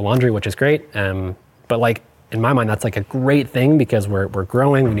to local laundry, which is great. But like in my mind, that's like a great thing because we're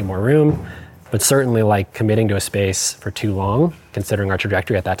growing, we need more room. But certainly like committing to a space for too long, considering our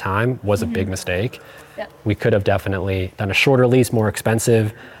trajectory at that time, was a big mistake. Yeah. We could have definitely done a shorter lease, more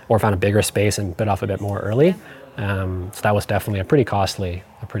expensive, or found a bigger space and bit off a bit more early. So that was definitely a pretty costly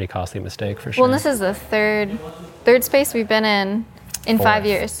mistake for sure. Well, and this is the third space we've been in In 5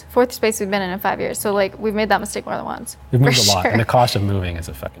 years. Fourth space we've been in 5 years. So like we've made that mistake more than once. We've moved a lot, sure. and the cost of moving is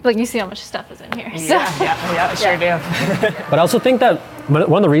a fucking... Like you see how much stuff is in here. So. Yeah, sure do. But I also think that one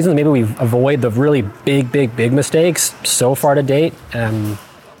of the reasons maybe we avoid the really big mistakes so far to date,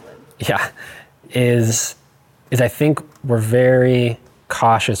 is I think we're very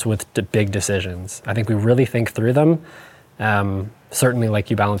cautious with the big decisions. I think we really think through them. Certainly, like,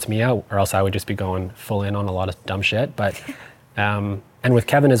 you balance me out, or else I would just be going full in on a lot of dumb shit. But and with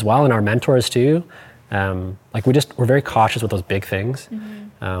Kevin as well, and our mentors too, like we're very cautious with those big things.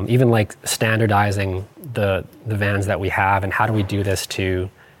 Even like standardizing the vans that we have, and how do we do this to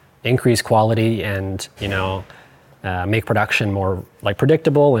increase quality and make production more like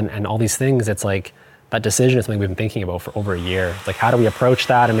predictable and all these things. It's like that decision is something we've been thinking about for over a year. It's like, how do we approach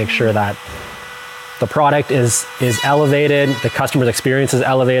that and make sure that the product is elevated, the customer's experience is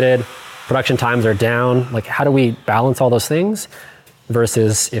elevated, production times are down. Like, how do we balance all those things?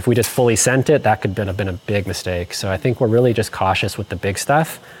 Versus if we just fully sent it, that could have been a big mistake. So I think we're really just cautious with the big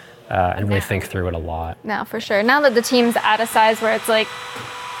stuff and really think through it a lot. No, for sure. Now that the team's at a size where it's like,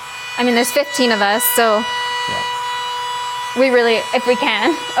 I mean, there's 15 of us, so we really, if we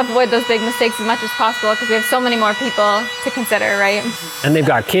can, avoid those big mistakes as much as possible, because we have so many more people to consider, right? And they've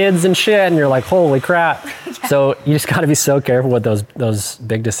got kids and shit, and you're like, holy crap. So you just got to be so careful with those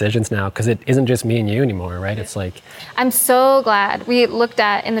big decisions now, because it isn't just me and you anymore, right? It's like... I'm so glad. We looked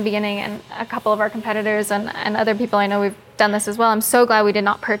at, in the beginning, and a couple of our competitors and other people I know, we've done this as well. I'm so glad we did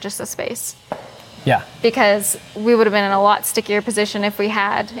not purchase a space. Yeah. Because we would have been in a lot stickier position if we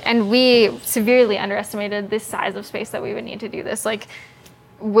had. And we severely underestimated the size of space that we would need to do this. Like,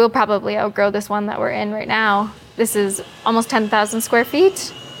 we'll probably outgrow this one that we're in right now. This is almost 10,000 square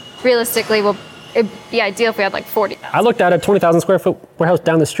feet. Realistically, it'd be ideal if we had like 40. I looked at a 20,000 square foot warehouse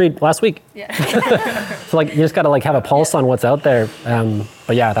down the street last week. Yeah. So like, you just got to like have a pulse on what's out there.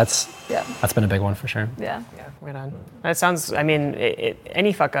 But yeah, that's been a big one for sure. Yeah. Right on. That sounds, I mean,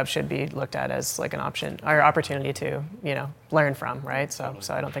 any fuck up should be looked at as like an option or opportunity to, learn from, right? So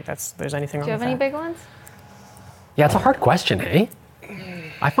I don't think there's anything wrong with that. Do you have any big ones? Yeah, it's a hard question, eh?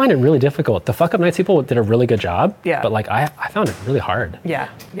 I find it really difficult. The fuck up nights people did a really good job. Yeah. But like, I found it really hard. Yeah.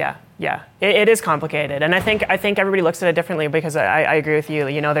 It is complicated, and I think everybody looks at it differently, because I agree with you.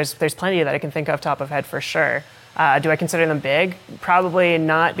 There's plenty that I can think of top of head for sure. Do I consider them big? Probably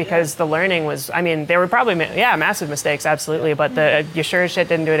not, because the learning was, I mean, they were probably, massive mistakes, absolutely, but you sure as shit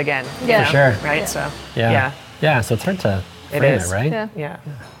didn't do it again. Yeah. For sure. Right? Yeah. So, Yeah, so it's hard to frame it, right?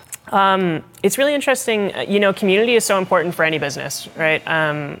 Yeah. It's really interesting. Community is so important for any business, right?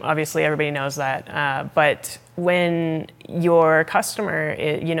 Obviously, everybody knows that. But when your customer,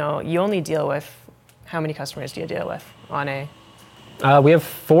 you only deal with, how many customers do you deal with on a? We have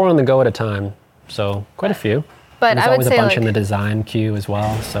 4 on the go at a time, so quite a few. But there's I would always say, a bunch like, in the design queue as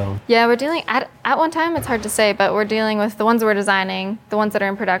well. So yeah, we're dealing at one time. It's hard to say, but we're dealing with the ones we're designing, the ones that are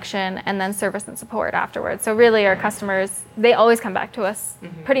in production, and then service and support afterwards. So really, our customers, they always come back to us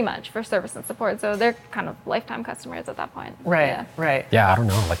pretty much for service and support. So they're kind of lifetime customers at that point. Right. Yeah. Right. yeah, I don't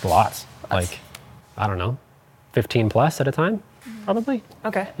know, like lots. Like, I don't know, 15 plus at a time, probably.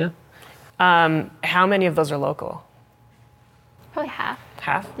 Okay. Yeah. How many of those are local? Probably half.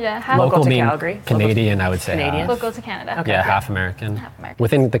 Half? Yeah, half. Local to being Calgary? Canadian, I would say. Canadian? Half. Local to Canada. Okay. Yeah, half American. Half American.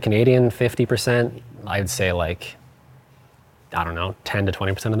 Within the Canadian 50%, I would say like, I don't know, 10 to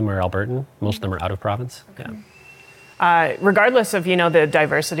 20% of them are Albertan. Most of them are out of province. Okay. Yeah. Regardless of the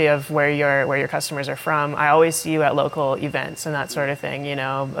diversity of where your customers are from, I always see you at local events and that sort of thing.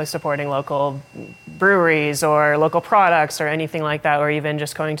 Supporting local breweries or local products or anything like that, or even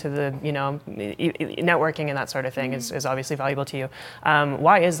just going to the networking and that sort of thing is obviously valuable to you.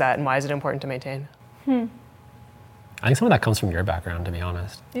 Why is that, and why is it important to maintain? I think some of that comes from your background, to be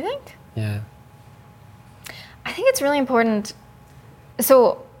honest. You think? Yeah. I think it's really important.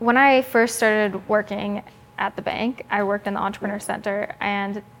 So when I first started working at the bank, I worked in the Entrepreneur Center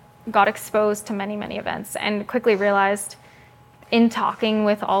and got exposed to many, many events, and quickly realized in talking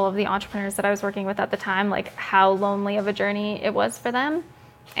with all of the entrepreneurs that I was working with at the time, like how lonely of a journey it was for them.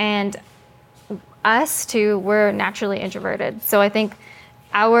 And us too, we're naturally introverted. So I think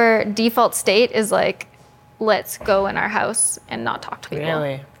our default state is like, let's go in our house and not talk to people.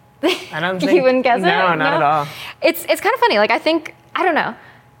 Really? I don't think You wouldn't guess it? No, not at all. It's kind of funny. Like, I don't know.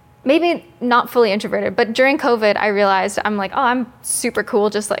 Maybe not fully introverted, but during COVID, I realized I'm like, oh, I'm super cool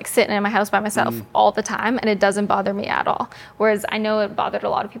just like sitting in my house by myself all the time, and it doesn't bother me at all. Whereas I know it bothered a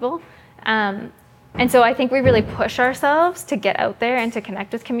lot of people. And so I think we really push ourselves to get out there and to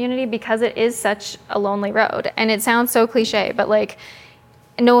connect with community, because it is such a lonely road. And it sounds so cliche, but like,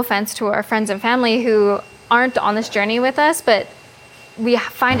 no offense to our friends and family who aren't on this journey with us, but we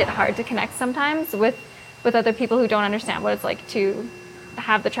find it hard to connect sometimes with other people who don't understand what it's like to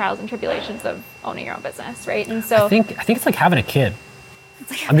have the trials and tribulations of owning your own business, right? And so I think it's like having a kid.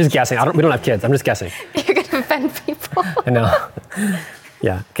 I'm just guessing. We don't have kids. I'm just guessing. You're gonna offend people. I know.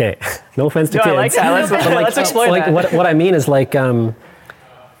 Yeah. Okay. No offense to kids. I like that. Let's explore that. What I mean is like, as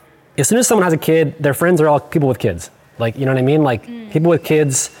soon as someone has a kid, their friends are all people with kids. Like, you know what I mean? Like people with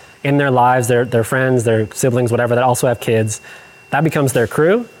kids in their lives, their friends, their siblings, whatever, that also have kids, that becomes their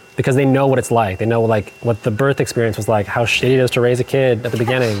crew because they know what it's like. They know like what the birth experience was like, how shitty it is to raise a kid at the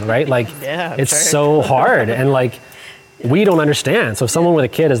beginning, right? Like, it's so hard, and like, we don't understand. So if someone with a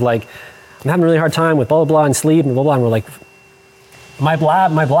kid is like, I'm having a really hard time with blah, blah, blah, and sleep, and blah, blah, and we're like, my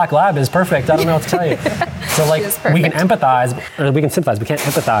black lab is perfect. I don't know what to tell you. So like, we can empathize, or we can sympathize. We can't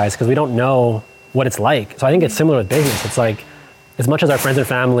empathize because we don't know what it's like. So I think it's similar with business. It's like, as much as our friends and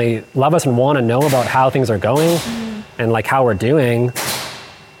family love us and want to know about how things are going and like how we're doing,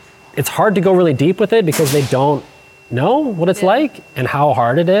 it's hard to go really deep with it because they don't know what it's like and how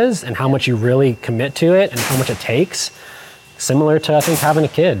hard it is and how much you really commit to it and how much it takes. Similar to, I think, having a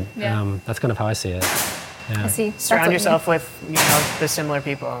kid. That's kind of how I see it. Yeah. I see. Surround yourself with, the similar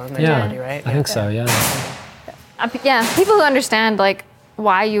people mentality, right? I think so, yeah. People who understand like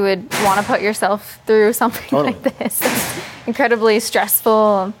why you would want to put yourself through something like this. It's incredibly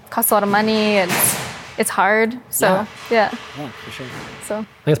stressful, costs a lot of money, it's hard. So yeah, for sure. So I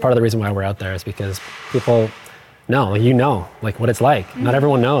think it's part of the reason why we're out there is because people know, like what it's like. Not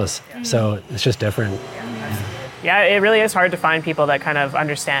everyone knows. So it's just different. Yeah, it really is hard to find people that kind of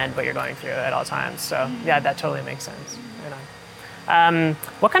understand what you're going through at all times. So yeah, that totally makes sense.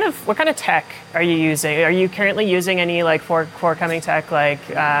 What kind of tech are you using? Are you currently using any like forthcoming tech like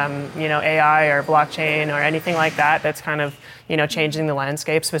AI or blockchain or anything like that that's kind of changing the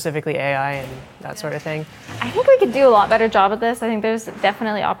landscape, specifically AI and that sort of thing? I think we could do a lot better job at this. I think there's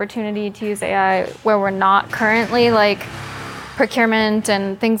definitely opportunity to use AI where we're not currently, like procurement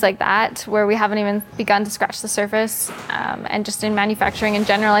and things like that, where we haven't even begun to scratch the surface. And just in manufacturing in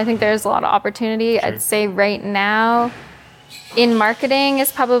general, I think there's a lot of opportunity. Sure. I'd say right now, in marketing is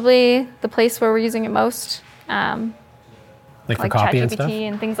probably the place where we're using it most. Like for copy and stuff?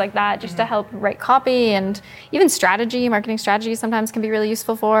 and things like that, just to help write copy, and even marketing strategy sometimes can be really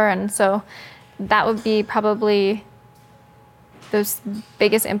useful for. And so that would be probably the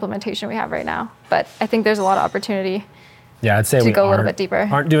biggest implementation we have right now. But I think there's a lot of opportunity. Yeah, I'd say to we go a little bit deeper.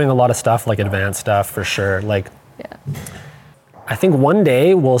 Aren't doing a lot of stuff like advanced stuff for sure. Like, I think one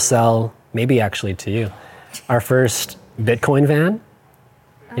day we'll sell, maybe actually to you, our first Bitcoin van.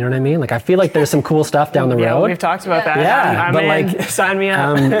 You know what I mean? Like, I feel like there's some cool stuff down the road. Yeah, we've talked about that. Yeah, I'm but in. like, sign me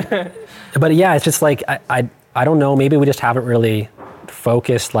up. But yeah, it's just like I don't know. Maybe we just haven't really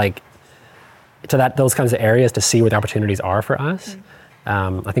focused like to those kinds of areas to see where the opportunities are for us.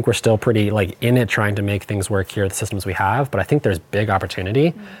 I think we're still pretty like in it, trying to make things work here, the systems we have. But I think there's big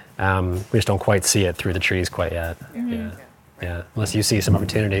opportunity. We just don't quite see it through the trees quite yet. Yeah. Unless you see some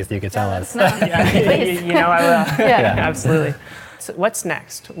opportunities that you could tell us. I will. Absolutely. So what's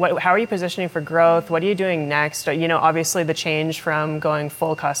next? How are you positioning for growth? What are you doing next? Obviously the change from going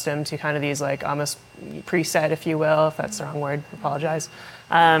full custom to kind of these like almost preset, if you will, if that's the wrong word, apologize.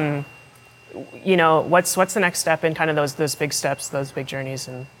 What's the next step in kind of those big steps, those big journeys?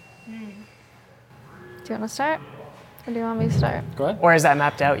 And do you want to start, or do you want me to start? Go ahead. Or is that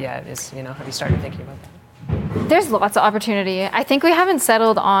mapped out yet? Have you started thinking about that? There's lots of opportunity. I think we haven't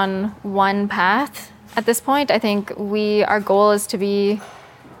settled on one path at this point. I think our goal is to be,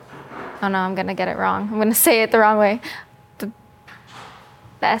 oh no, I'm going to get it wrong. I'm going to say it the wrong way. The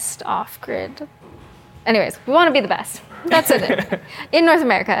best off-grid. Anyways, we want to be the best. That's it. In North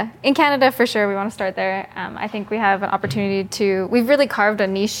America. In Canada, for sure, we want to start there. I think we have an opportunity we've really carved a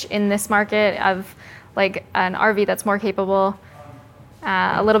niche in this market of like an RV that's more capable,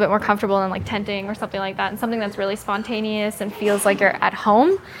 a little bit more comfortable in like tenting or something like that, and something that's really spontaneous and feels like you're at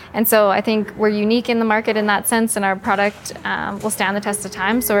home. And so I think we're unique in the market in that sense, and our product will stand the test of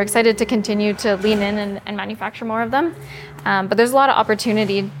time. So we're excited to continue to lean in and manufacture more of them. But there's a lot of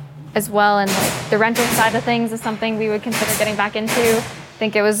opportunity as well, and like the rental side of things is something we would consider getting back into. I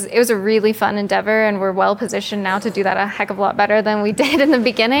think it was a really fun endeavor, and we're well positioned now to do that a heck of a lot better than we did in the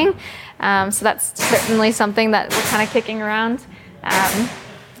beginning. So that's certainly something that we're kind of kicking around. And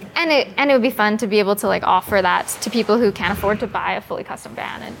it would be fun to be able to like offer that to people who can't afford to buy a fully custom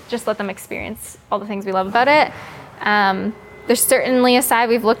van, and just let them experience all the things we love about it. There's certainly a side,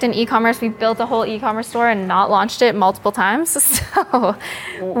 we've looked in e-commerce, we've built a whole e-commerce store and not launched it multiple times. So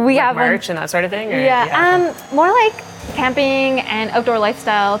we have merch and that sort of thing? Or? More like camping and outdoor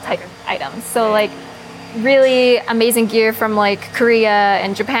lifestyle type items. So like really amazing gear from like Korea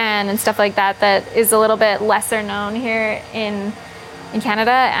and Japan and stuff like that that is a little bit lesser known here in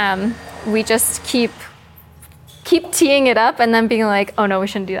Canada. We just keep teeing it up and then being like, oh no, we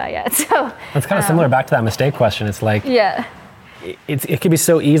shouldn't do that yet. So It's kind of similar back to that mistake question. It's like, yeah, it could be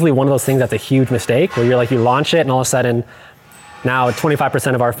so easily one of those things that's a huge mistake where you're like, you launch it and all of a sudden now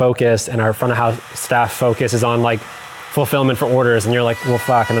 25% of our focus and our front of house staff focus is on like fulfillment for orders, and you're like, well,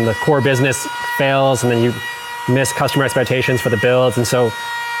 fuck, and then the core business fails, and then you miss customer expectations for the builds, and so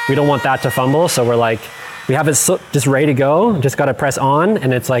we don't want that to fumble. So we're like, we have it just ready to go, just got to press on,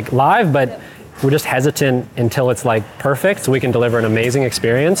 and it's like live, but we're just hesitant until it's like perfect, so we can deliver an amazing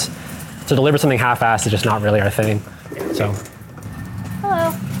experience. To deliver something half-assed is just not really our thing. So.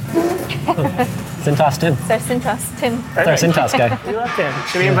 hello. Cintas Tim. It's our Cintas Tim. It's our Cintas guy. We love Tim.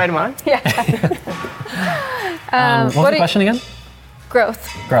 Should we invite him on? Yeah. What was the question again? Growth.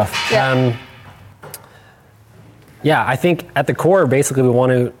 Growth. Yeah. Yeah, I think at the core, basically, we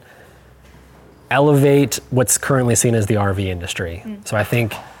want to elevate what's currently seen as the RV industry. So I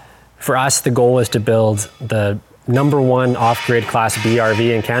think for us, the goal is to build the #1 off-grid Class B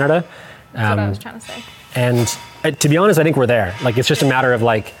RV in Canada. That's what I was trying to say. And to be honest, I think we're there. Like, it's just a matter of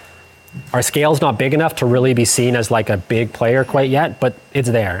like, our scale's not big enough to really be seen as like a big player quite yet, but it's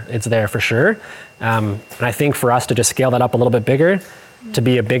there. It's there for sure. And I think for us to just scale that up a little bit bigger, to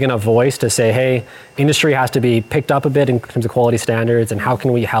be a big enough voice to say, hey, industry has to be picked up a bit in terms of quality standards, and how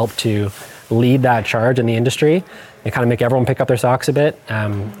can we help to lead that charge in the industry and kind of make everyone pick up their socks a bit.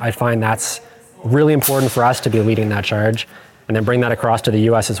 I find that's really important for us to be leading that charge, and then bring that across to the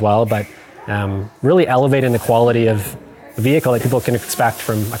US as well, but really elevating the quality of vehicle that people can expect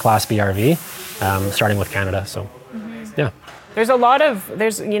from a Class B RV, starting with Canada. So, yeah. There's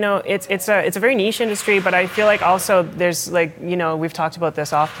it's a very niche industry, but I feel like also there's like, we've talked about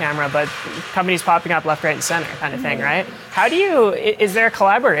this off camera, but companies popping up left, right, and center kind of thing, right? Is there a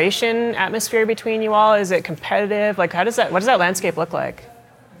collaboration atmosphere between you all? Is it competitive? Like, what does that landscape look like?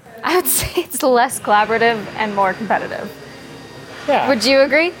 I would say it's less collaborative and more competitive. Yeah. Would you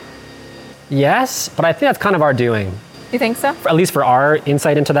agree? Yes, but I think that's kind of our doing. You think so? At least for our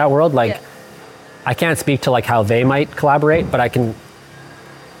insight into that world, like, Yeah. I can't speak to like how they might collaborate, but I can,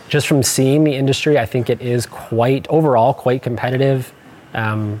 just from seeing the industry, I think it is overall quite competitive.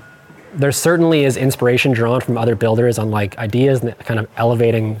 There certainly is inspiration drawn from other builders on like ideas and kind of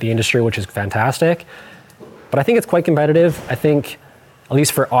elevating the industry, which is fantastic. But I think it's quite competitive. I think, at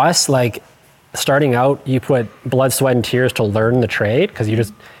least for us, like starting out, you put blood, sweat, and tears to learn the trade, because you're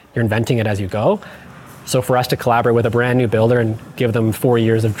inventing it as you go. So for us to collaborate with a brand new builder and give them 4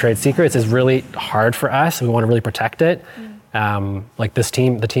 years of trade secrets is really hard for us. We want to really protect it. Like the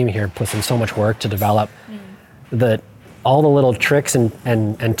team here puts in so much work to develop all the little tricks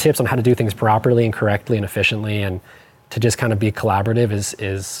and tips on how to do things properly and correctly and efficiently, and to just kind of be collaborative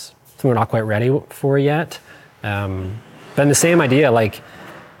is something we're not quite ready for yet. But in the same idea, like,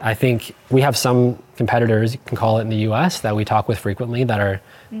 I think we have some competitors, you can call it, in the US that we talk with frequently that are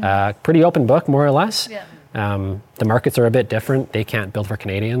pretty open book, more or less. Yeah. The markets are a bit different. They can't build for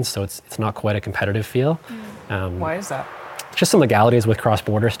Canadians, so it's not quite a competitive feel. Why is that? Just some legalities with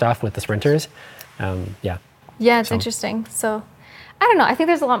cross-border stuff with the sprinters. Yeah. Yeah, it's interesting. So, I don't know. I think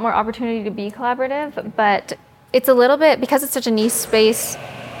there's a lot more opportunity to be collaborative, but it's a little bit, because it's such a niche space,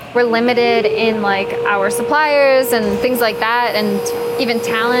 we're limited in like our suppliers and things like that, and even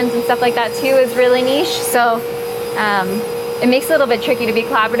talent and stuff like that too is really niche. So it makes it a little bit tricky to be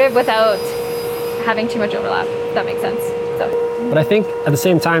collaborative without having too much overlap, if that makes sense. So. But I think at the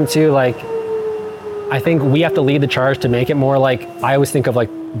same time too, like, I think we have to lead the charge to make it more like, I always think of like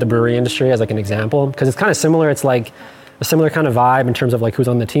the brewery industry as like an example, because it's kind of similar. It's like a similar kind of vibe in terms of like who's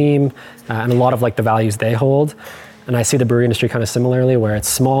on the team and a lot of like the values they hold. And I see the brewery industry kind of similarly, where it's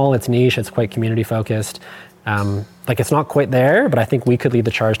small, it's niche, it's quite community focused. Like, it's not quite there, but I think we could lead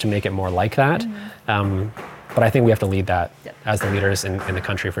the charge to make it more like that. But I think we have to lead that as the leaders in the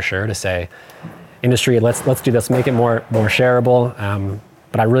country for sure, to say, industry, let's do this, make it more shareable.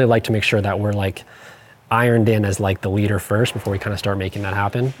 But I really like to make sure that we're like ironed in as like the leader first before we kind of start making that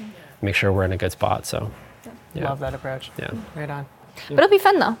happen. Make sure we're in a good spot. So, yeah. Love that approach. Yeah. Right on. But it'll be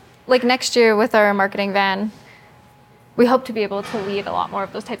fun though. Like next year with our marketing van, we hope to be able to lead a lot more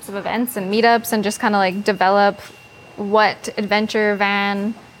of those types of events and meetups, and just kind of like develop what adventure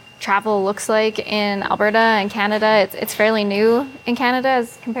van travel looks like in Alberta and Canada. It's fairly new in Canada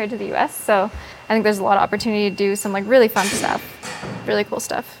as compared to the US. So I think there's a lot of opportunity to do some like really fun stuff, really cool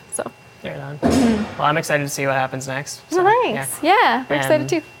stuff. So. Right on. Well, I'm excited to see what happens next. So, thanks. Yeah, we're excited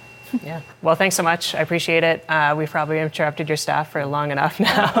too. Yeah. Well, thanks so much. I appreciate it. We've probably interrupted your staff for long enough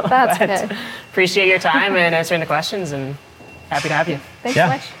now. That's okay. Appreciate your time and answering the questions, and happy to have you. Thanks so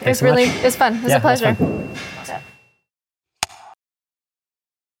much. It was fun. It was a pleasure.